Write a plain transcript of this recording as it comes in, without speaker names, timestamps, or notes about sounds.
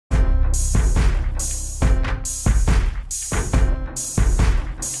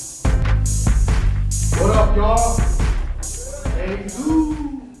up, y'all? Hey,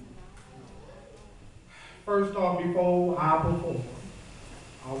 zoo. First off, before I perform,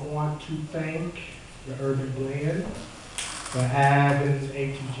 I want to thank the Urban Blend, the Av and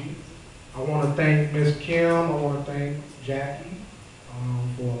ATG. I want to thank Miss Kim. I want to thank Jackie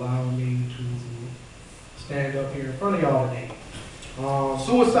for allowing me to stand up here in front of y'all today.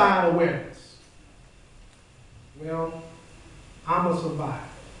 Suicide awareness. Well, I'm a survivor.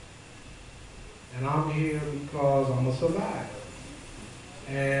 And I'm here because I'm a survivor.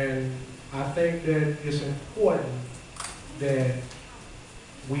 And I think that it's important that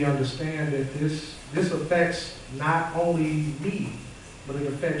we understand that this affects not only me, but it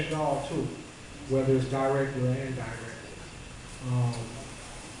affects y'all too, whether it's direct or indirect.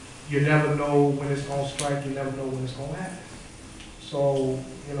 You never know when it's gonna strike, you never know when it's gonna happen. So,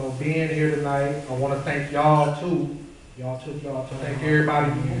 you know, being here tonight, I wanna thank y'all too. Y'all took y'all time. Thank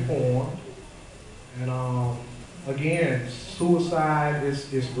everybody who performed. And again, suicide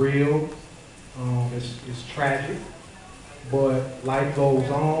is real, it's tragic, but life goes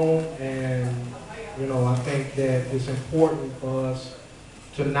on, and you know, I think that it's important for us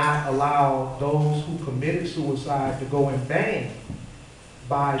to not allow those who committed suicide to go in vain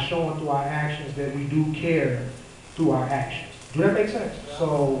by showing through our actions that we do care through our actions. Do that make sense?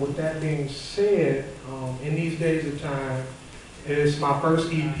 So with that being said, in these days of time, it's my first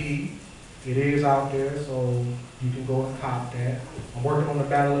EP. It is out there, so you can go and cop that. I'm working on the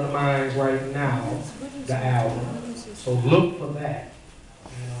Battle of the Minds right now, the album. So look for that.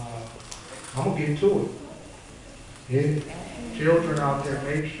 And, I'm gonna get to it. Yeah. Children out there,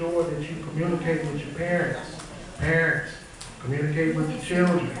 make sure that you communicate with your parents. Parents, communicate with your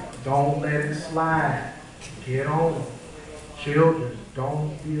children. Don't let it slide. Get on them. Children,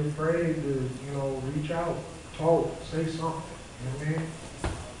 don't be afraid to, you know, reach out, talk, say something. You know what I mean?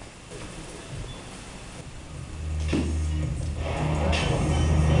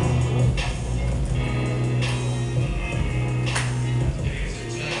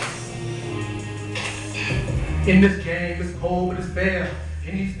 In this game, it's cold but it's fair.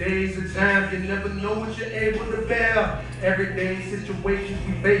 In these days of time, you never know what you're able to bear. Everyday situations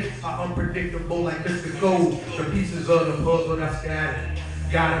we face are unpredictable like Mr. Gold. The pieces of the puzzle that's scattered.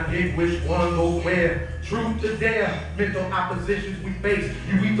 Gotta pick which one goes where. Truth or dare, mental oppositions we face.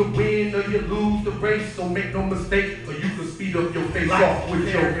 You either win or you lose the race. So make no mistake, or you can speed up your face off with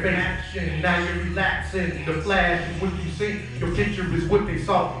your action. Now you're relaxing. The flash is what you see. Your picture is what they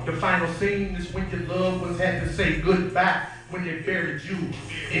saw. The final scene is when your loved ones had to say goodbye when they buried you.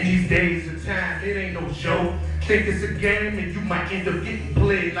 In these days of time, it ain't no joke. Think it's a game and you might end up getting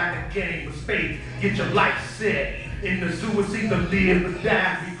played like a game of spades. Get your life set. In the zoo, it's either live or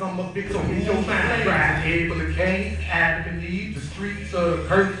die. Become a victim in your mind. Right, Abel and Cain, Adam and Eve, the streets of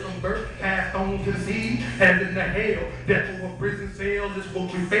curse from birth, passed on to the seed, heaven to hell, death or a prison cell is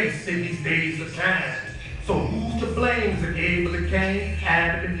what we face in these days of time. So who's to blame? Is it Abel and Cain,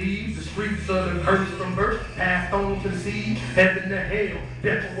 Adam and Eve, the streets of the curse from birth, passed on to the seed, heaven to hell,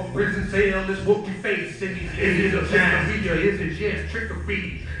 death or a prison cell is what we face in these days of time. Is it just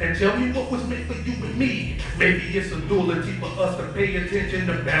trickery? And tell me what was meant for you and me. Maybe it's a duality for us to pay attention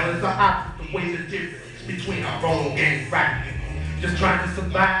to balance our options, to weigh the difference between our wrong and right. Just trying to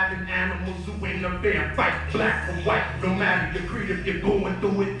survive in animals who ain't a fair fight, black or white. No matter your creed, if you're going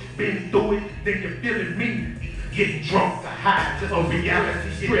through it, been through it, then you're feeling me. Getting drunk to hide, just a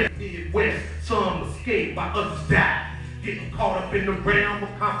reality strip. Midwest, some escape while others die. Getting caught up in the realm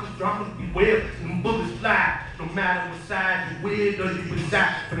of constant dramas, beware, and bullets fly. No matter what side you with or you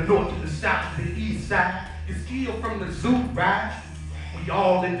reside, from the north to the south to the east side, you steal from the zoo, right? We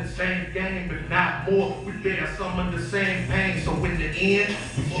all in the same game, but not more. We bear some of the same pain, so in the end,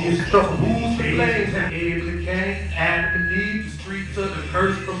 we still struggle. Who's to blame? Abel and Cain, Adam and Eve, the streets of the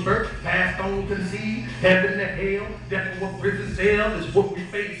curse from birth, passed on to the seed, heaven to hell, death or prison cell is what we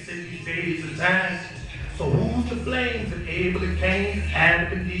face in these days and times. So who's to blame? Is Abel and Cain,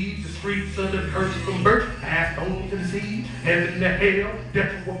 Adam and Eve, the streets of the curse from birth, passed on to the seed, heaven to hell,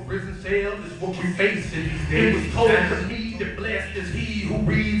 death or prison cell is what we face in these days. It was told to me that blessed is he who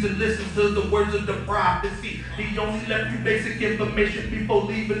reads and listens to the words of the prophecy. He only left you basic information before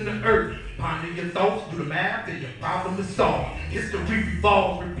leaving the earth. Ponder your thoughts, do the math, and your problem is solved. History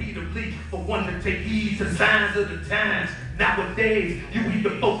revolves repeatedly for one to take heed to signs of the times. Nowadays, you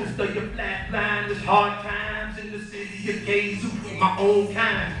either focused or you're flatline. There's hard times in the city of Kalamazoo. My own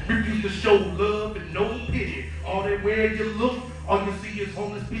kind refuse to show love and no pity. All that where you look, all you see is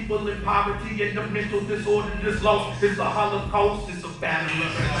homeless people in poverty and the mental disorder. This loss is a holocaust, it's a battle.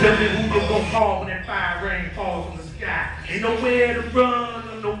 Tell me who you gonna call when that fire rain falls from the sky. Ain't nowhere to run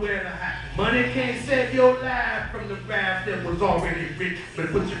or nowhere to hide. Money can't save your life from the wrath that was already rich,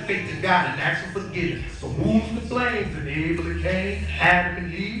 but put your faith in God and ask Him for it. So who's to blame? To the evil that came, Adam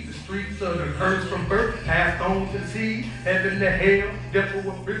and Eve, the streets of the curse from birth, passed on to the sea, heaven to hell, death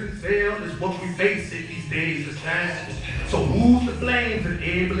or prison cell is what we face in these days of time. So who's to blame? To the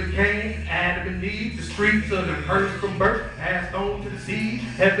evil that came, Adam and Eve, the streets of the curse from birth, passed on to the sea,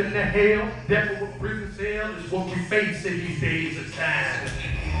 heaven to hell, death or prison cell is what we face in these days of time.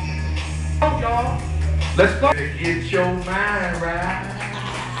 Y'all, let's go. Get your mind right.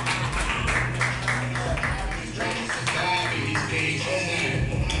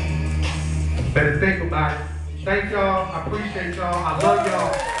 Better think about it. Thank y'all. I appreciate y'all. I love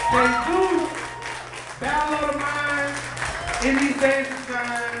y'all. Stay tuned. Battle of the mind. In these days of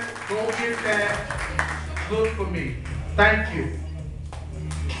time, go get that. Look for me. Thank you.